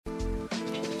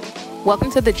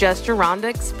Welcome to the Just Geronda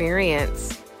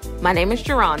Experience. My name is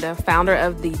Geronda, founder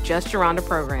of the Just Geronda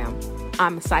program.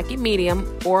 I'm a psychic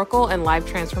medium, oracle, and life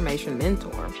transformation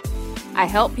mentor. I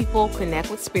help people connect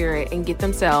with spirit and get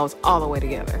themselves all the way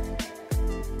together.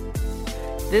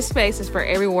 This space is for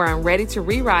everyone ready to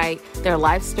rewrite their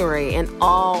life story, and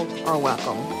all are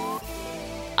welcome.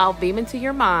 I'll beam into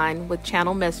your mind with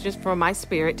channel messages from my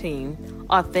spirit team,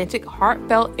 authentic,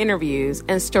 heartfelt interviews,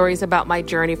 and stories about my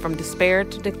journey from despair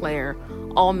to declare,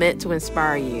 all meant to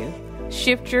inspire you.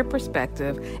 Shift your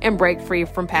perspective and break free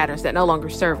from patterns that no longer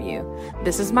serve you.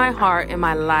 This is my heart and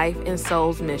my life and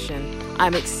soul's mission.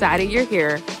 I'm excited you're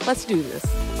here. Let's do this.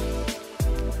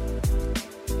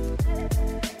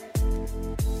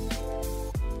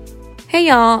 Hey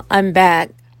y'all, I'm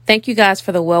back. Thank you guys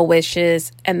for the well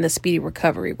wishes and the speedy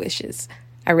recovery wishes.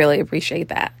 I really appreciate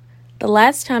that. The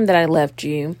last time that I left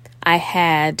you, I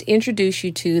had introduced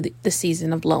you to the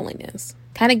season of loneliness.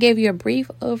 Kind of gave you a brief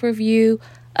overview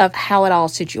of how it all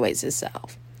situates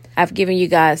itself. I've given you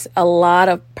guys a lot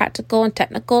of practical and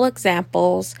technical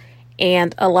examples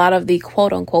and a lot of the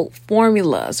quote unquote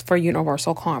formulas for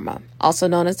universal karma, also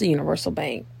known as the universal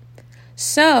bank.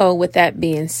 So with that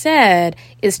being said,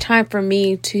 it's time for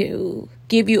me to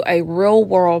give you a real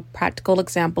world practical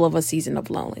example of a season of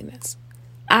loneliness.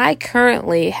 I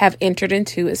currently have entered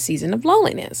into a season of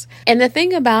loneliness. And the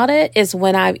thing about it is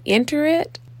when I enter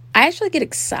it, I actually get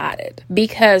excited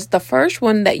because the first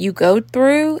one that you go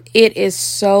through, it is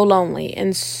so lonely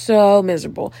and so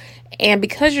miserable. And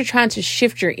because you're trying to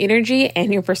shift your energy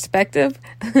and your perspective,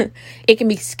 it can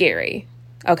be scary.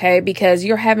 Okay, because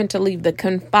you're having to leave the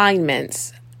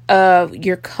confinements of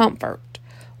your comfort,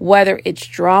 whether it's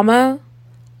drama,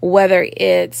 whether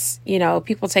it's,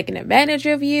 people taking advantage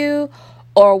of you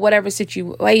or whatever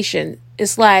situation.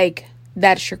 It's like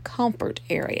that's your comfort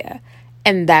area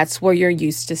and that's where you're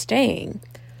used to staying.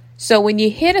 So when you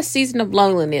hit a season of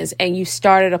loneliness and you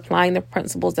started applying the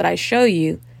principles that I show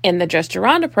you in the Just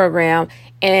Geronda program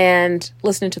and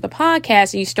listening to the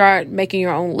podcast, and you start making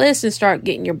your own list and start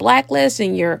getting your blacklist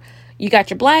and you got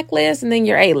your blacklist and then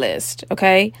your A list.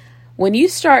 Okay. When you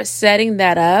start setting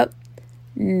that up,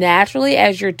 naturally,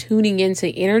 as you're tuning into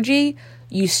energy,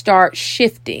 you start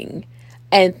shifting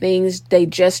and things, they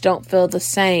just don't feel the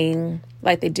same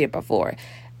like they did before.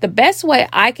 The best way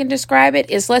I can describe it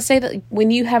is, let's say that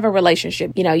when you have a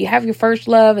relationship, you have your first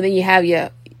love and then you have you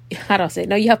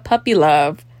have puppy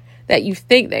love that you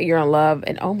think that you're in love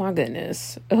and oh my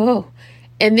goodness. Oh,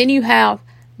 and then you have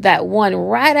that one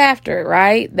right after,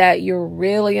 right? That you're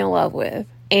really in love with.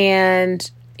 And,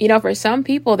 for some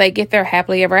people, they get their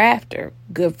happily ever after.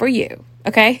 Good for you.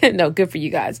 Okay. No, good for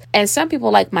you guys. And some people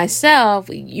like myself,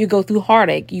 you go through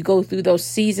heartache, you go through those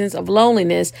seasons of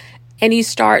loneliness and you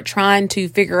start trying to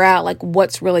figure out like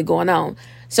what's really going on.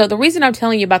 So the reason I'm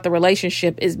telling you about the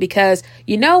relationship is because,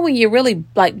 when you really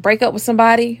like break up with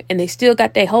somebody and they still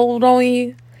got their hold on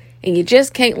you and you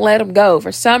just can't let them go.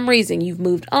 For some reason, you've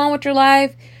moved on with your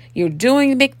life. You're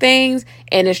doing big things.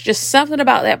 And it's just something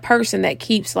about that person that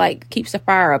keeps the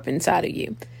fire up inside of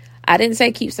you. I didn't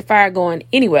say keeps the fire going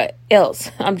anywhere else.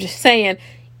 I'm just saying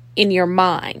in your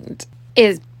mind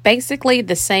is basically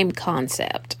the same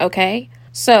concept. Okay.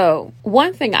 So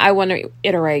one thing I want to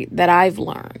iterate that I've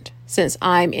learned since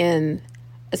I'm in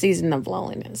a season of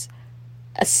loneliness,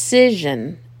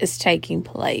 ascension is taking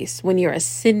place when you're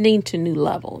ascending to new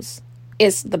levels.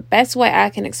 It's the best way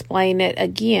I can explain it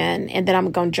again. And then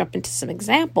I'm going to jump into some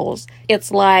examples.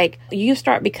 It's like you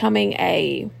start becoming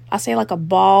a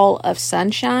ball of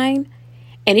sunshine.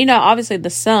 And, obviously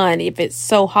the sun, if it's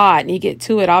so hot and you get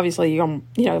to it, obviously you're going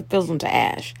to, it fizzle into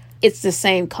ash. It's the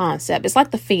same concept. It's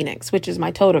like the phoenix, which is my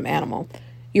totem animal.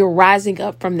 You're rising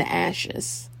up from the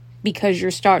ashes because you're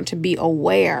starting to be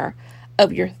aware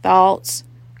of your thoughts,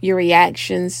 your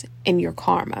reactions, and your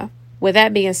karma. With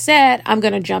that being said, I'm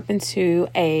going to jump into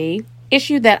a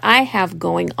issue that I have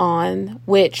going on,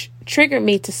 which triggered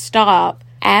me to stop,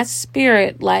 ask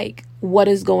spirit, like, what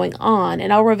is going on?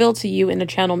 And I'll reveal to you in a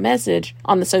channel message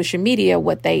on the social media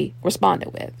what they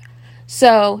responded with.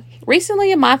 So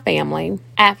recently in my family,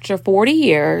 after 40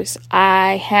 years,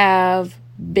 I have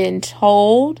been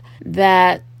told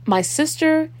that my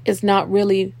sister is not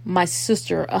really my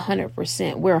sister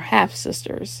 100%. We're half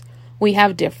sisters. We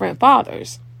have different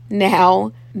fathers.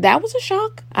 Now, that was a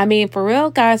shock. I mean, for real,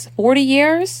 guys, 40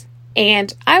 years.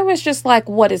 And I was just like,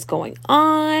 what is going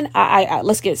on? I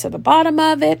let's get to the bottom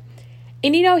of it.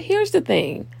 And, here's the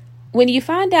thing. When you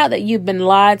find out that you've been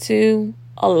lied to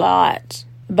a lot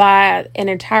by an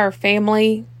entire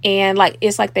family and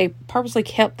it's like they purposely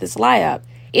kept this lie up,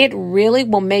 it really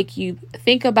will make you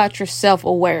think about your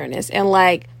self-awareness and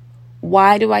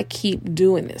Why do I keep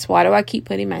doing this? Why do I keep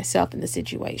putting myself in the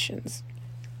situations?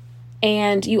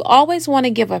 And you always want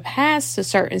to give a pass to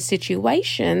certain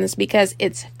situations because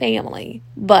it's family.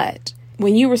 But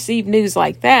when you receive news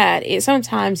like that,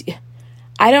 sometimes,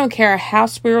 I don't care how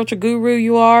spiritual guru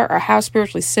you are or how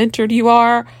spiritually centered you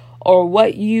are or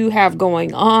what you have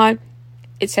going on,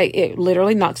 it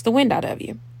literally knocks the wind out of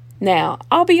you. Now,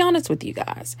 I'll be honest with you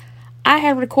guys. I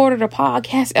had recorded a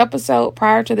podcast episode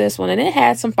prior to this one, and it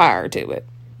had some fire to it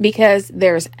because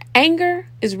there's anger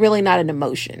is really not an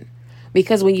emotion.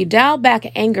 Because when you dial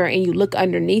back anger and you look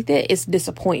underneath it, it's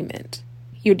disappointment.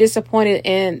 You're disappointed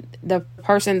in the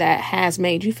person that has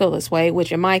made you feel this way,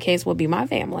 which in my case would be my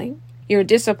family. You're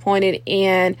disappointed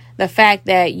in the fact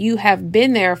that you have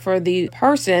been there for the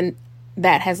person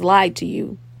that has lied to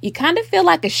you. You kind of feel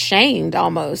like ashamed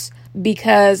almost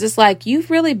because it's like you've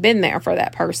really been there for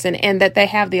that person and that they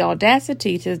have the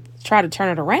audacity to try to turn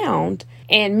it around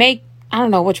and make, I don't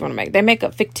know what you want to make. They make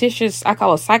up fictitious, I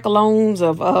call it cyclones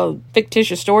of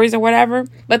fictitious stories or whatever.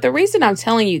 But the reason I'm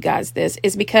telling you guys this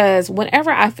is because whenever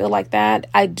I feel like that,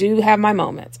 I do have my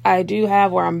moments. I do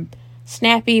have where I'm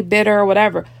snappy, bitter, or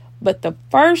whatever. But the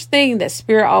first thing that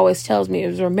Spirit always tells me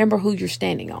is remember who you're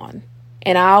standing on.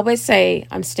 And I always say,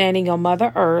 I'm standing on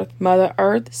Mother Earth. Mother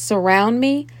Earth, surround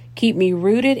me, keep me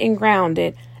rooted and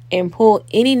grounded, and pull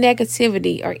any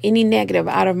negativity or any negative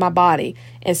out of my body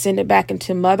and send it back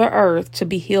into Mother Earth to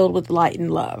be healed with light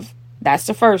and love. That's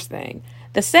the first thing.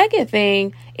 The second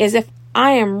thing is if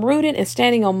I am rooted and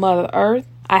standing on Mother Earth,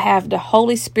 I have the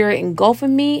Holy Spirit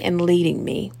engulfing me and leading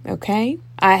me. Okay?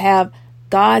 I have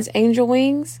God's angel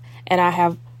wings and I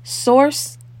have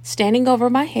Source standing over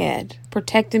my head,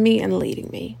 protecting me and leading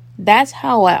me. That's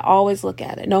how I always look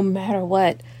at it, no matter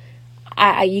what.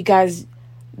 You guys,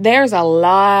 there's a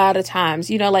lot of times,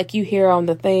 like you hear on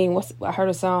the thing, I heard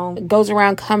a song, it goes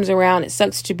around, comes around, it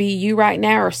sucks to be you right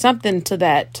now, or something to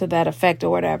that effect or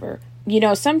whatever.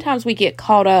 Sometimes we get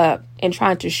caught up in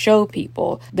trying to show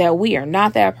people that we are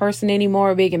not that person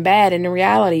anymore, big and bad. And in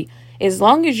reality, as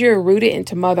long as you're rooted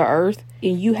into Mother Earth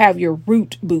and you have your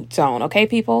root boots on, okay,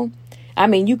 people? I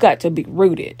mean, you got to be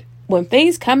rooted. When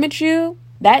things come at you,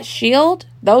 that shield,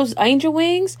 those angel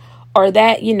wings, or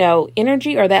that,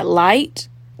 energy or that light,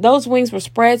 those wings will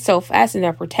spread so fast and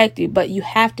they're protected, but you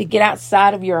have to get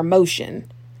outside of your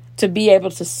emotion to be able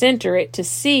to center it, to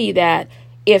see that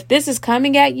if this is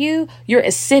coming at you, you're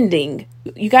ascending.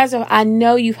 You guys, I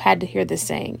know you've had to hear this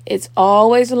saying. It's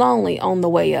always lonely on the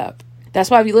way up. That's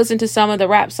why if you listen to some of the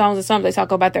rap songs and some, they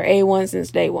talk about their A1s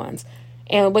since day ones.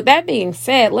 And with that being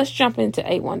said, let's jump into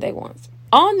A1 day ones.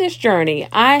 On this journey,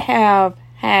 I have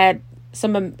had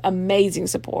some amazing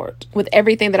support with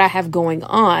everything that I have going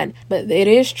on. But it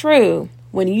is true,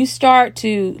 when you start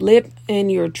to live in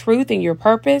your truth and your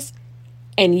purpose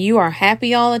and you are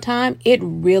happy all the time, it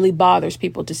really bothers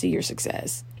people to see your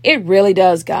success. It really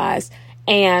does, guys.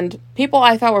 And people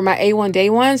I thought were my A1 day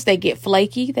ones, they get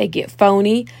flaky, they get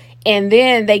phony, and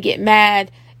then they get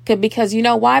mad because you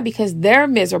know why? Because they're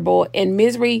miserable and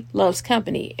misery loves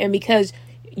company. And because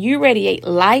you radiate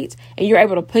light and you're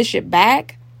able to push it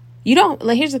back,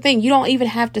 here's the thing, you don't even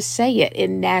have to say it. It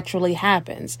naturally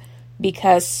happens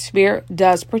because Spirit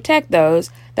does protect those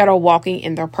that are walking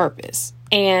in their purpose.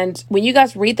 And when you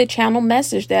guys read the channel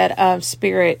message that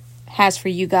Spirit has for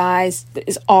you guys,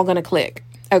 it's all going to click.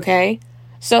 Okay.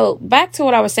 So back to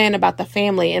what I was saying about the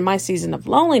family in my season of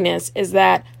loneliness is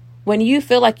that when you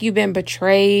feel like you've been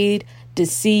betrayed,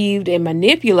 deceived, and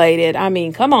manipulated, I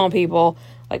mean, come on, people,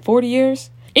 like 40 years.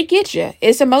 It gets you.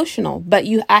 It's emotional, but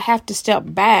I have to step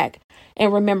back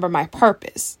and remember my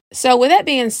purpose. So with that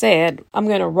being said, I'm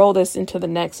going to roll this into the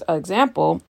next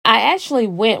example. I actually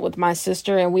went with my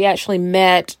sister and we actually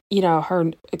met,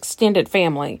 her extended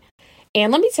family.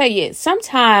 And let me tell you,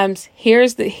 sometimes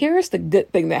here's the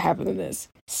good thing that happened in this.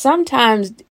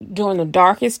 Sometimes during the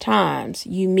darkest times,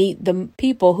 you meet the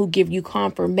people who give you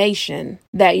confirmation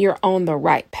that you're on the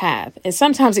right path. And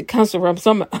sometimes it comes from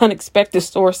some unexpected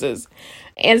sources.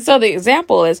 And so the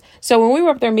example is, so when we were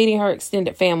up there meeting her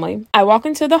extended family, I walk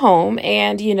into the home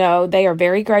and, they are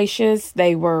very gracious.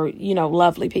 They were,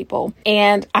 lovely people.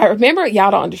 And I remember,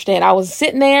 y'all don't understand, I was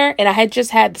sitting there and I had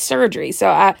just had the surgery. So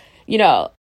I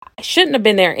shouldn't have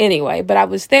been there anyway, but I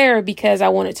was there because I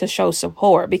wanted to show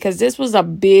support because this was a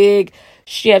big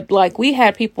shift. Like we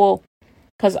had people,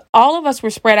 because all of us were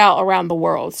spread out around the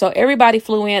world. So everybody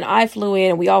flew in, I flew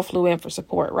in, and we all flew in for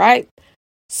support, right?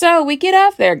 So we get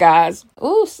up there, guys.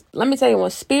 Ooh, let me tell you,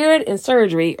 when Spirit and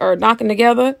surgery are knocking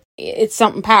together, it's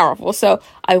something powerful. So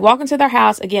I walk into their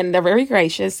house. Again, they're very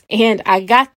gracious. And I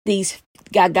got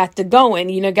to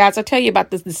going. Guys, I tell you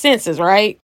about the senses,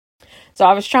 right? So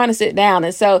I was trying to sit down.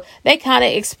 And so they kind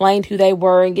of explained who they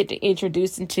were and get to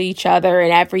introduce them to each other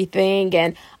and everything.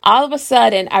 And all of a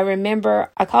sudden, I remember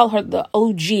I call her the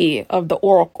OG of the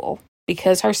Oracle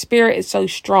because her spirit is so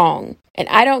strong. And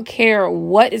I don't care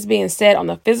what is being said on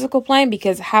the physical plane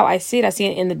because how I see it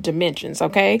in the dimensions.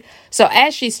 Okay. So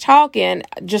as she's talking,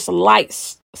 just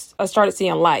lights. I started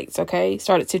seeing lights, okay?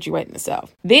 Started situating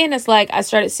itself. Then it's like I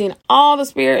started seeing all the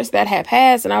spirits that had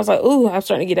passed, and I was like, ooh, I'm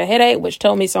starting to get a headache, which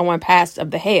told me someone passed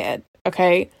of the head,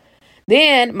 okay?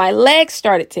 Then my legs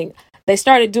started they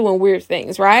started doing weird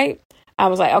things, right? I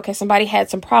was like, okay, somebody had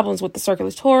some problems with the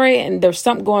circulatory, and there's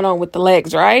something going on with the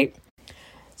legs, right?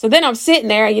 So then I'm sitting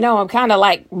there, I'm kind of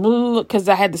like, because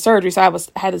I had the surgery, so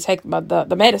I had to take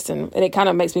the medicine, and it kind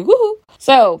of makes me woohoo.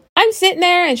 So I'm sitting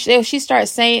there, and she started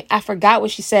saying, I forgot what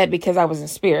she said because I was in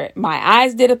spirit. My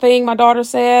eyes did a thing, my daughter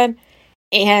said,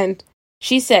 and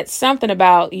she said something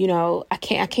about, I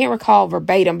can't recall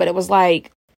verbatim, but it was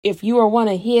like, if you are one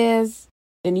of his,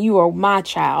 then you are my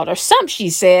child, or something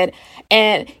she said.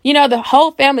 And, the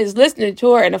whole family is listening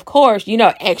to her, and of course,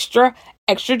 extra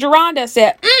Geronda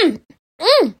said,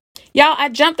 Y'all, I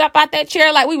jumped up out that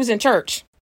chair like we was in church.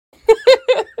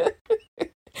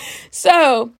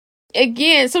 So,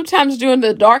 again, sometimes during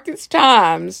the darkest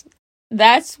times,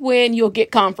 that's when you'll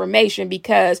get confirmation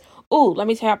because, let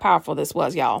me tell you how powerful this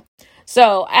was, y'all.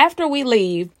 So, after we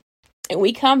leave and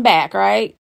we come back,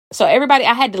 right? So, everybody,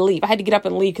 I had to leave. I had to get up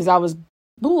and leave because I was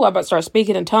about to start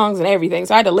speaking in tongues and everything.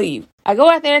 So I had to leave. I go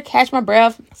out there, catch my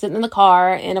breath, sitting in the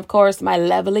car. And of course, my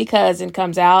lovely cousin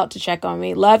comes out to check on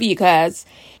me. Love you, cuz.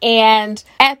 And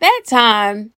at that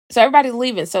time, so everybody's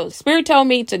leaving. So Spirit told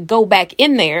me to go back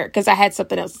in there because I had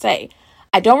something else to say.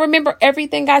 I don't remember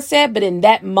everything I said, but in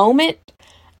that moment,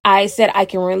 I said I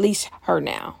can release her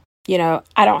now.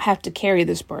 I don't have to carry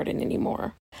this burden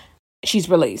anymore. She's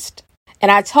released.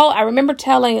 And I remember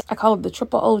telling, I call it the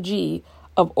triple OG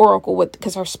of Oracle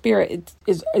because her spirit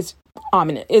is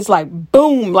ominous. It's like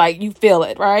boom, like you feel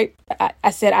it, right?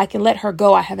 I said I can let her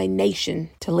go. I have a nation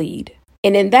to lead.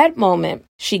 And in that moment,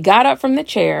 she got up from the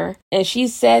chair and she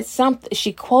said something.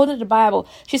 She quoted the Bible.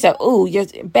 She said, "Ooh, your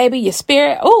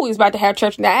spirit. Oh, he's about to have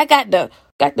church now. I got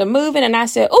the moving." And I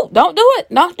said, "Oh, don't do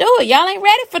it. Don't do it. Y'all ain't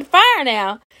ready for the fire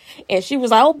now." And she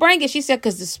was like, "Oh, bring it." She said,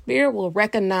 "Because the spirit will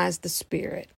recognize the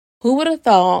spirit." Who would have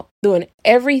thought doing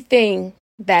everything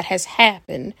that has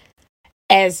happened,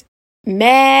 as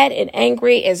mad and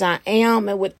angry as I am,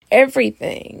 and with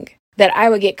everything, that I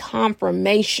would get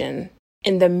confirmation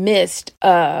in the midst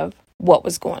of what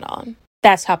was going on?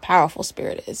 That's how powerful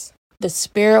spirit is. The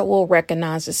spirit will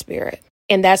recognize the spirit.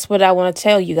 And that's what I want to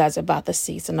tell you guys about the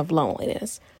season of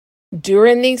loneliness.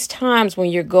 During these times when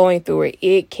you're going through it,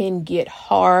 it can get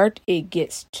hard. It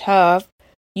gets tough.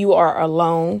 You are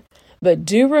alone. But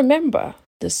do remember,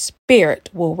 the spirit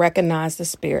will recognize the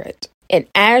spirit. And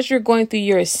as you're going through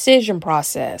your ascension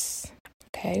process,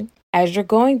 okay, as you're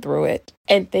going through it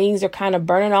and things are kind of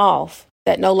burning off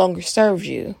that no longer serves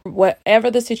you,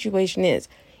 whatever the situation is,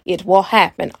 it will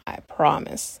happen. I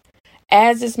promise.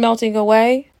 As it's melting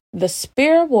away, the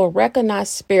spirit will recognize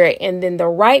spirit. And then the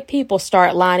right people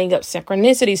start lining up.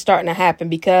 Synchronicity starting to happen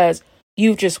because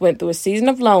you've just went through a season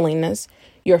of loneliness.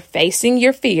 You're facing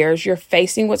your fears. You're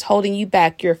facing what's holding you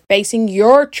back. You're facing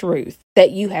your truth that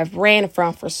you have ran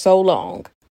from for so long.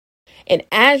 And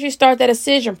as you start that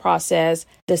ascension process,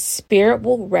 the spirit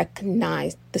will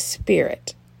recognize the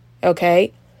spirit.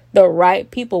 Okay? The right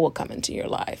people will come into your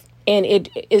life. And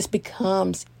it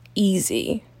becomes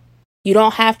easy. You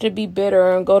don't have to be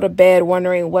bitter and go to bed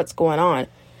wondering what's going on.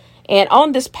 And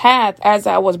on this path, as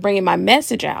I was bringing my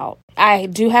message out, I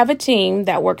do have a team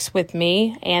that works with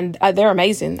me, and they're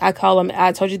amazing. I call them,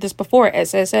 I told you this before,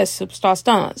 SSS, Superstar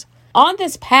Stuns. On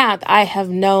this path, I have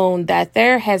known that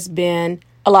there has been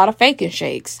a lot of fake and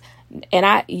shakes.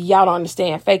 And y'all don't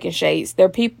understand fake and shakes. They're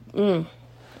people,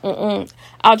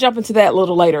 I'll jump into that a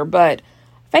little later, but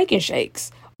fake and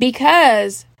shakes.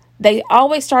 Because they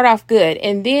always start off good.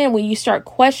 And then when you start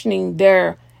questioning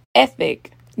their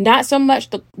ethic, not so much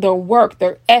their work,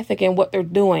 their ethic and what they're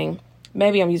doing.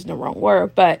 Maybe I'm using the wrong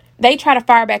word, but they try to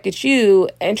fire back at you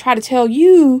and try to tell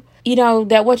you,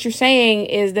 that what you're saying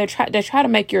is they try to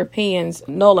make your opinions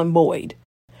null and void.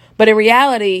 But in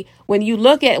reality, when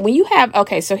you have,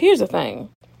 okay, so here's the thing.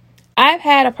 I've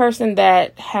had a person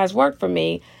that has worked for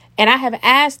me, and I have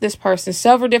asked this person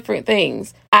several different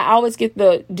things. I always get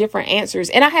the different answers,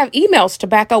 and I have emails to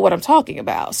back up what I'm talking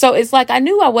about. So it's like I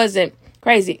knew I wasn't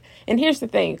crazy. And here's the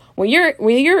thing. When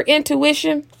your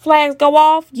intuition flags go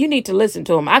off, you need to listen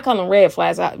to them. I call them red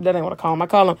flags. That ain't what I call them. I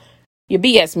call them your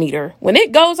BS meter. When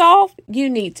it goes off, you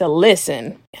need to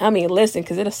listen. I mean, listen,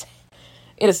 because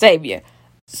it'll save you.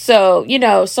 So,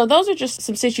 so those are just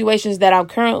some situations that I'm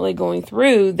currently going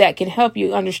through that can help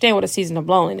you understand what a season of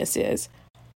loneliness is.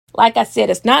 Like I said,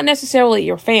 it's not necessarily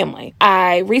your family.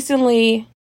 I recently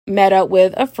met up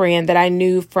with a friend that I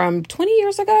knew from 20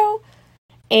 years ago.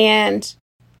 And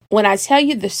when I tell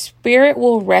you, the spirit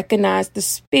will recognize the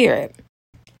spirit.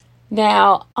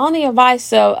 Now, on the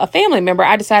advice of a family member,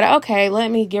 I decided, okay, let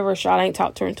me give her a shot. I ain't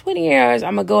talked to her in 20 years.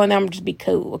 I'm going to go in there. I'm going to just be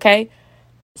cool. Okay.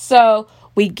 So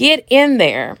we get in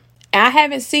there. I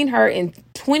haven't seen her in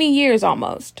 20 years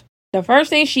almost. The first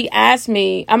thing she asked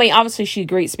me, obviously she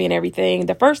greets me and everything.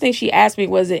 The first thing she asked me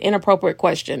was an inappropriate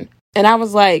question. And I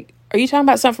was like, are you talking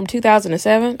about something from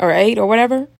 2007 or 8 or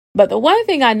whatever? But the one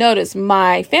thing I noticed,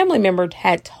 my family member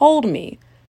had told me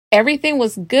everything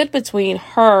was good between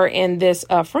her and this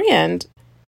friend.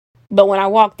 But when I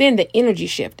walked in, the energy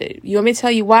shifted. You want me to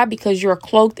tell you why? Because you're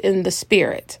cloaked in the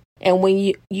spirit. And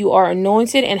when you are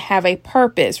anointed and have a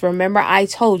purpose, remember I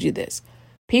told you this.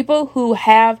 People who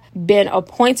have been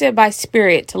appointed by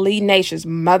spirit to lead nations,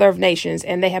 mother of nations,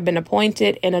 and they have been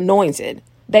appointed and anointed,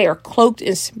 they are cloaked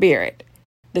in spirit.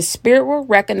 The spirit will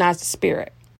recognize the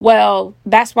spirit. Well,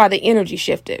 that's why the energy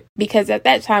shifted, because at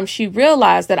that time she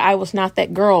realized that I was not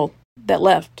that girl that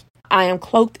left. I am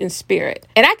cloaked in spirit.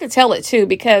 And I could tell it too,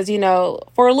 because,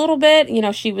 for a little bit,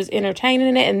 she was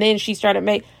entertaining it. And then she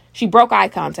she broke eye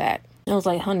contact. I was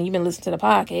like, honey, you've been listening to the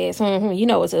podcast. You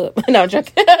know what's up. No, I'm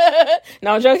joking.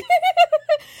 No, I'm joking.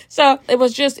 So it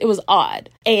was odd.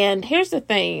 And here's the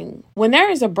thing. When there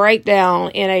is a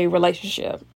breakdown in a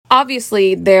relationship,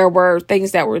 obviously there were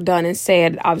things that were done and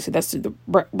said. Obviously, that's the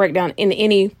breakdown in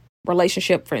any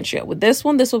relationship, friendship. With this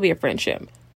one, this will be a friendship.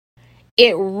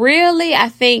 It really, I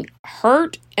think,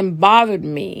 hurt and bothered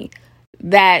me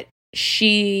that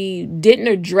she didn't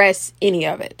address any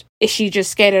of it. She just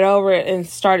skated over it and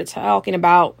started talking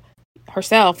about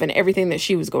herself and everything that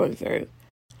she was going through.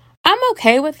 I'm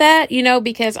okay with that,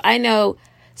 because I know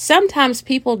sometimes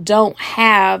people don't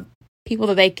have people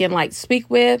that they can speak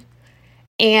with.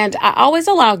 And I always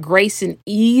allow grace and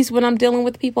ease when I'm dealing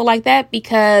with people like that,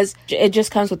 because it just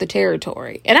comes with the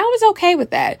territory. And I was okay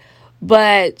with that.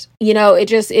 But,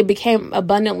 it became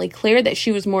abundantly clear that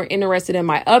she was more interested in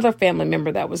my other family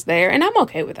member that was there. And I'm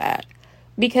okay with that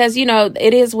because,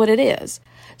 it is what it is.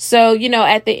 So,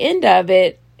 at the end of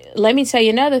it, let me tell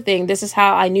you another thing. This is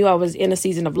how I knew I was in a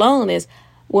season of loneliness.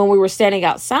 When we were standing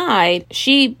outside,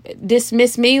 she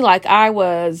dismissed me like I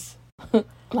was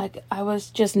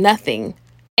just nothing.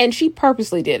 And she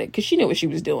purposely did it because she knew what she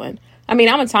was doing. I'm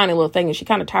a tiny little thing and she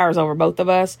kind of towers over both of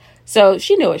us. So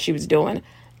she knew what she was doing.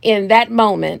 In that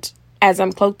moment, as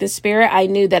I'm cloaked in spirit, I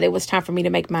knew that it was time for me to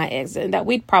make my exit and that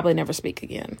we'd probably never speak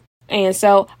again. And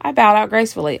so I bowed out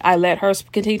gracefully. I let her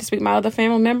continue to speak to my other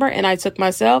family member, and I took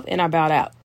myself and I bowed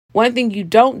out. One thing you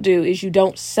don't do is you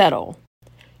don't settle.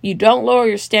 You don't lower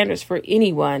your standards for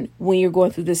anyone when you're going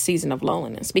through this season of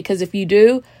loneliness, because if you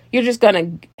do, you're just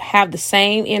going to have the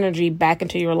same energy back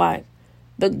into your life.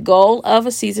 The goal of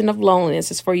a season of loneliness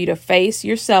is for you to face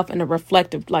yourself in a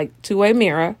reflective, two-way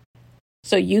mirror,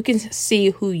 so you can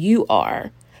see who you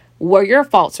are, where your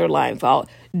faults are lying fault.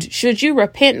 Should you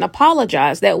repent and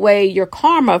apologize? That way your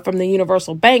karma from the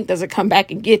universal bank doesn't come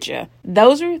back and get you.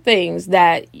 Those are things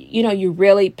that, you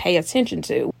really pay attention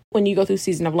to when you go through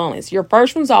season of loneliness. Your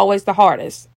first one's always the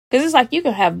hardest, because it's you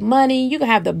can have money, you can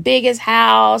have the biggest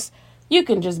house, you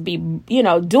can just be,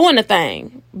 doing the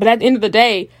thing. But at the end of the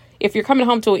day, if you're coming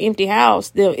home to an empty house,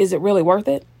 then is it really worth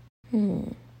it?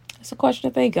 That's a question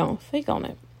to think on. Think on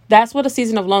it. That's what a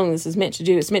season of loneliness is meant to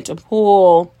do. It's meant to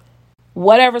pull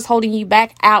whatever's holding you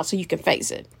back out so you can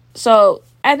face it. So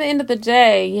at the end of the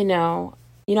day,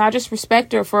 I just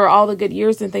respect her for all the good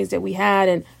years and things that we had.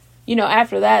 And,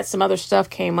 after that, some other stuff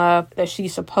came up that she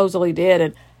supposedly did.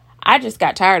 And I just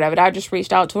got tired of it. I just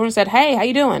reached out to her and said, hey, how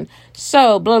you doing?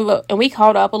 So, blah, blah. And we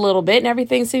caught up a little bit and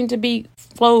everything seemed to be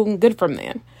flowing good from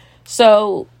then.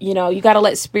 So, you got to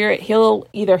let spirit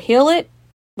either heal it,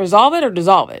 resolve it, or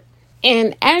dissolve it.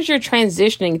 And as you're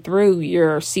transitioning through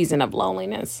your season of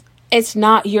loneliness, it's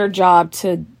not your job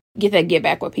to get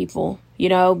back with people,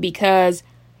 because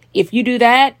if you do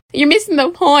that, you're missing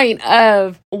the point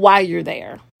of why you're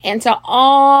there. And to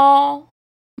all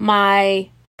my,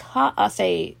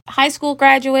 high school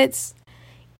graduates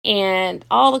and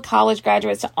all the college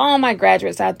graduates, to all my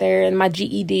graduates out there and my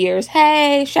GEDers,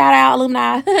 hey, shout out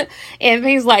alumni and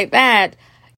things like that.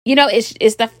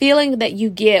 It's the feeling that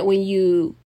you get when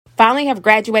you finally have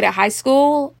graduated high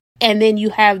school and then you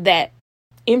have that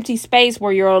empty space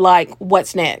where you're like,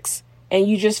 what's next? And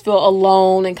you just feel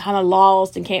alone and kind of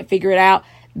lost and can't figure it out.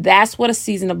 That's what a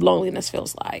season of loneliness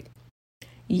feels like.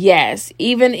 Yes,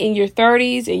 even in your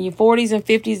 30s and your 40s and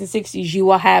 50s and 60s, you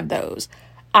will have those.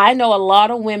 I know a lot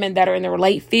of women that are in their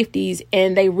late 50s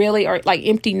and they really are like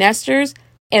empty nesters,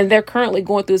 and they're currently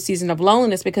going through a season of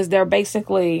loneliness because they're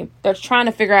trying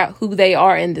to figure out who they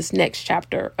are in this next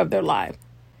chapter of their life.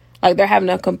 Like they're having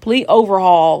a complete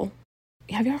overhaul.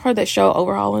 Have you ever heard that show,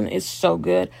 Overhauling? It's so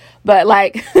good. But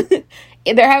like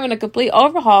they're having a complete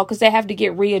overhaul because they have to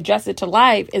get readjusted to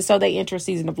life. And so they enter a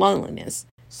season of loneliness.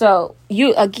 So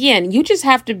you just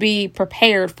have to be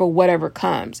prepared for whatever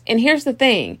comes. And here's the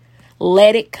thing.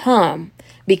 Let it come.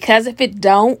 Because if it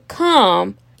don't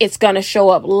come, it's going to show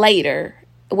up later.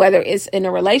 Whether it's in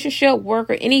a relationship, work,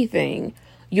 or anything,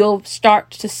 you'll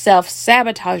start to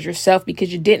self-sabotage yourself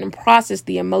because you didn't process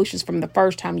the emotions from the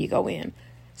first time you go in.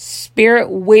 Spirit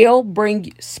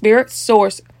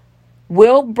source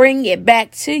will bring it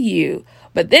back to you.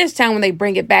 But this time when they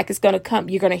bring it back, it's going to come.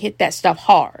 You're going to hit that stuff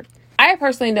hard. I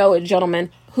personally know a gentleman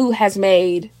who has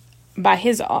made, by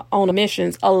his own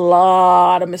admissions, a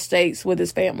lot of mistakes with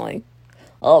his family.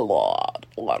 A lot.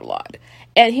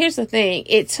 And here's the thing.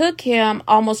 It took him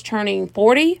almost turning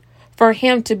 40 for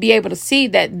him to be able to see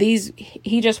that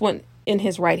he just went in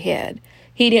his right head.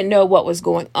 He didn't know what was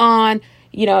going on.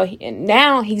 And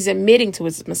now he's admitting to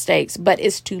his mistakes, but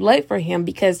it's too late for him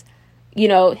because,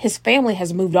 his family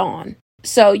has moved on.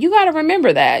 So you got to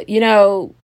remember that,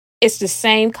 it's the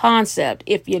same concept.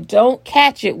 If you don't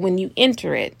catch it when you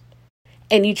enter it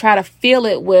and you try to fill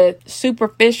it with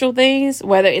superficial things,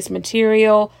 whether it's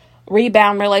material,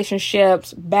 rebound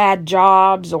relationships, bad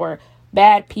jobs, or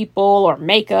bad people, or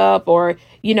makeup, or,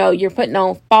 you're putting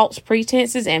on false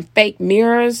pretenses and fake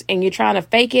mirrors and you're trying to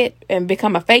fake it and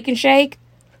become a fake and shake.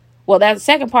 Well, that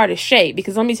second part is shake,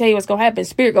 because let me tell you what's going to happen.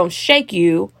 Spirit going to shake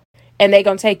you and they're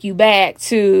going to take you back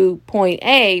to point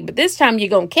A, but this time you're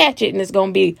going to catch it and it's going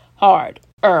to be hard.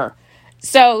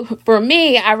 So for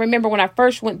me, I remember when I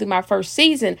first went through my first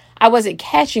season, I wasn't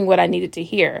catching what I needed to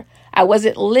hear. I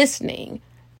wasn't listening.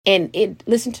 And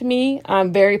listen to me,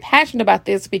 I'm very passionate about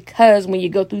this because when you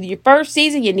go through your first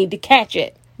season, you need to catch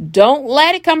it. Don't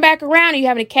let it come back around and you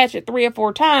having to catch it 3 or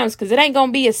 4 times because it ain't going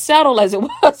to be as subtle as it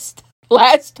was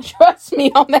last. Trust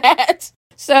me on that.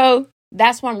 So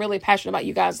that's why I'm really passionate about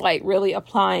you guys, like really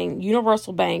applying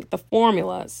Universal Bank, the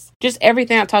formulas, just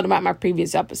everything I talked about in my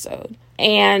previous episode.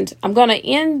 And I'm going to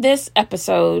end this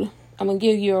episode. I'm going to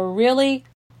give you a really,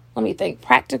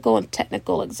 practical and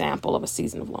technical example of a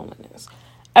season of loneliness.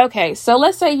 Okay, so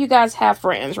let's say you guys have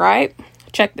friends, right?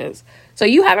 Check this. So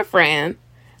you have a friend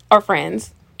or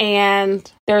friends, and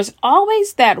there's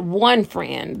always that one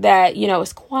friend that,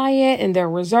 is quiet and they're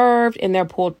reserved and they're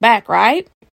pulled back, right?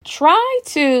 Try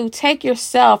to take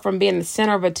yourself from being the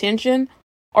center of attention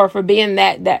or for being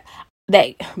that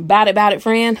about it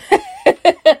friend.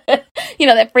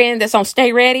 That friend that's on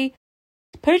stay ready.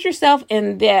 Put yourself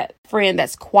in that friend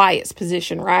that's quiet's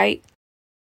position, right?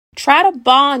 Try to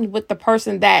bond with the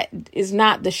person that is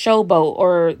not the showboat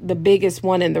or the biggest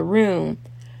one in the room.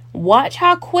 Watch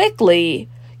how quickly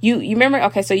you remember.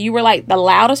 Okay, so you were like the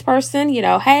loudest person,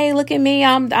 hey, look at me.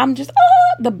 I'm just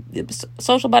the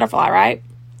social butterfly, right?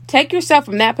 Take yourself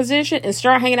from that position and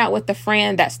start hanging out with the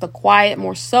friend that's the quiet,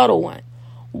 more subtle one.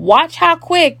 Watch how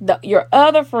quick your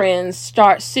other friends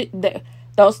start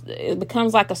it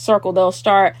becomes like a circle. They'll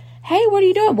start, hey, what are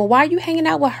you doing? Well, why are you hanging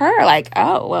out with her? Like,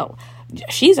 oh, well,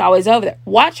 she's always over there.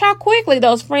 Watch how quickly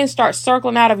those friends start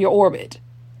circling out of your orbit.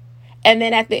 And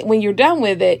then when you're done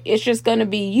with it, it's just going to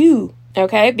be you.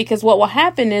 Okay. Because what will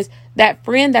happen is that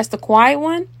friend that's the quiet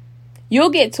one, you'll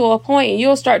get to a point and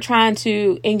you'll start trying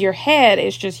to, in your head,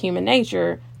 it's just human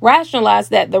nature, rationalize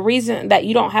that the reason that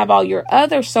you don't have all your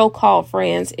other so-called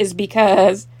friends is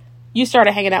because you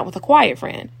started hanging out with a quiet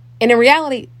friend. And in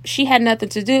reality, she had nothing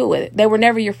to do with it. They were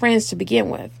never your friends to begin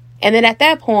with. And then at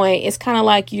that point, it's kind of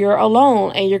like you're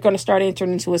alone and you're going to start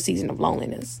entering into a season of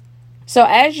loneliness. So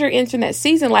as you're entering that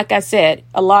season, like I said,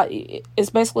 it's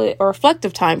basically a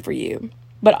reflective time for you.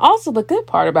 But also the good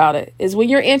part about it is when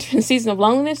you're entering a season of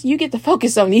loneliness, you get to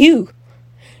focus on you.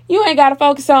 You ain't got to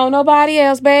focus on nobody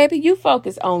else, baby. You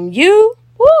focus on you.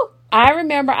 Woo! I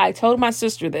remember I told my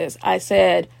sister this. I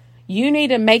said, you need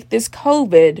to make this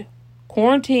COVID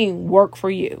quarantine work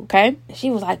for you, okay? She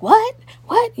was like, what?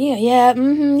 Yeah.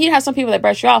 You have some people that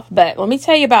brush you off, but let me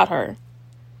tell you about her.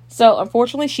 So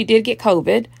unfortunately, she did get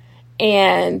COVID,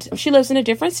 and she lives in a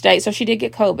different state, so she did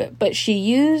get COVID, but she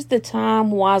used the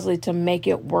time wisely to make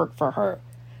it work for her.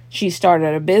 She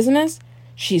started a business.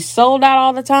 She sold out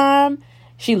all the time.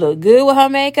 She looked good with her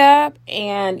makeup,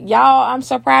 and y'all, I'm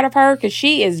so proud of her because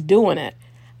she is doing it.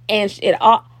 And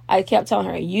I kept telling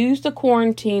her, use the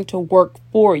quarantine to work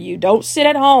for you. Don't sit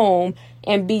at home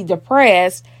and be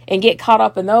depressed and get caught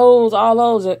up in all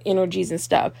those energies and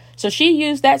stuff. So she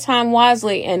used that time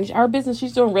wisely, and her business,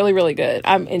 she's doing really, really good.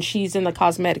 And she's in the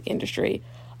cosmetic industry,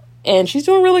 and she's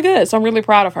doing really good. So I'm really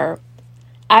proud of her.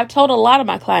 I've told a lot of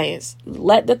my clients,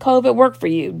 let the COVID work for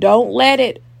you. Don't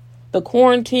let the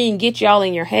quarantine get y'all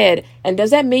in your head. And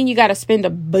does that mean you got to spend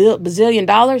 $1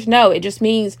 bazillion? No, it just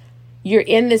means you're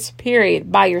in this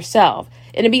period by yourself.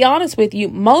 And to be honest with you,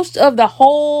 most of the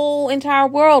whole entire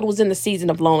world was in the season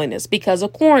of loneliness because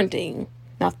of quarantine.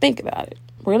 Now think about it.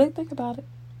 Really think about it.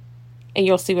 And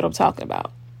you'll see what I'm talking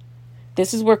about.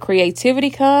 This is where creativity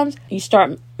comes. You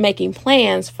start making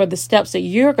plans for the steps that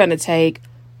you're going to take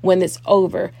when it's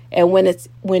over. And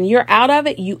when you're out of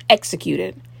it, you execute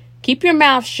it. Keep your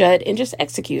mouth shut and just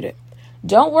execute it.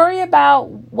 Don't worry about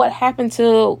what happened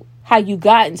to how you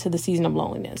got into the season of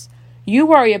loneliness. You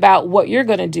worry about what you're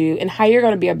going to do and how you're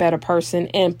going to be a better person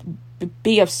and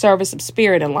be of service of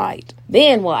spirit and light.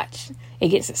 Then watch. It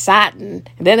gets exciting.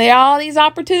 And then all these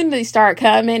opportunities start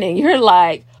coming and you're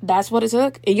like, that's what it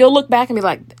took. And you'll look back and be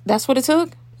like, that's what it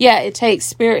took. Yeah, it takes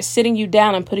spirit sitting you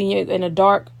down and putting you in a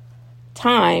dark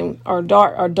time or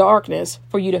darkness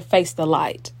for you to face the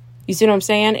light. You see what I'm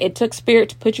saying? It took spirit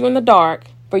to put you in the dark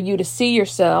for you to see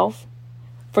yourself,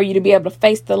 for you to be able to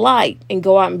face the light and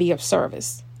go out and be of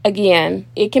service. Again,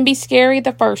 it can be scary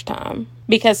the first time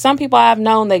because some people I've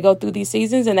known, they go through these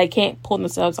seasons and they can't pull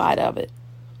themselves out of it.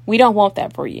 We don't want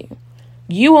that for you.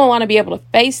 You will want to be able to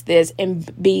face this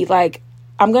and be like,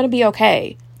 I'm going to be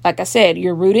okay. Like I said,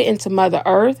 you're rooted into Mother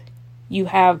Earth. You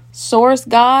have Source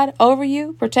God over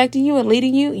you, protecting you and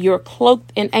leading you. You're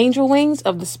cloaked in angel wings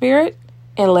of the Spirit,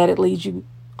 and let it lead you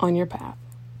on your path.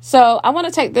 So I want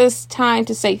to take this time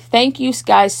to say thank you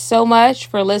guys so much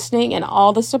for listening and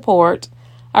all the support.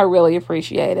 I really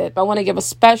appreciate it. I want to give a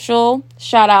special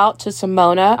shout out to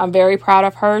Simona. I'm very proud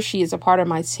of her. She is a part of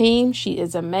my team. She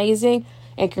is amazing.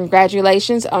 And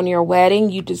congratulations on your wedding.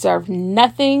 You deserve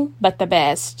nothing but the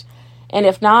best. And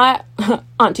if not,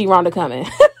 Auntie Rhonda coming.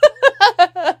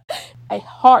 A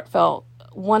heartfelt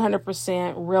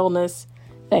 100% realness.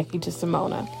 Thank you to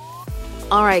Simona.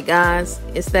 All right, guys,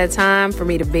 it's that time for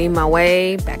me to beam my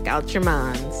way back out your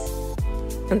minds.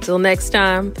 Until next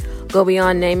time, go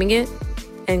beyond naming it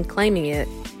and claiming it.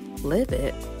 Live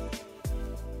it.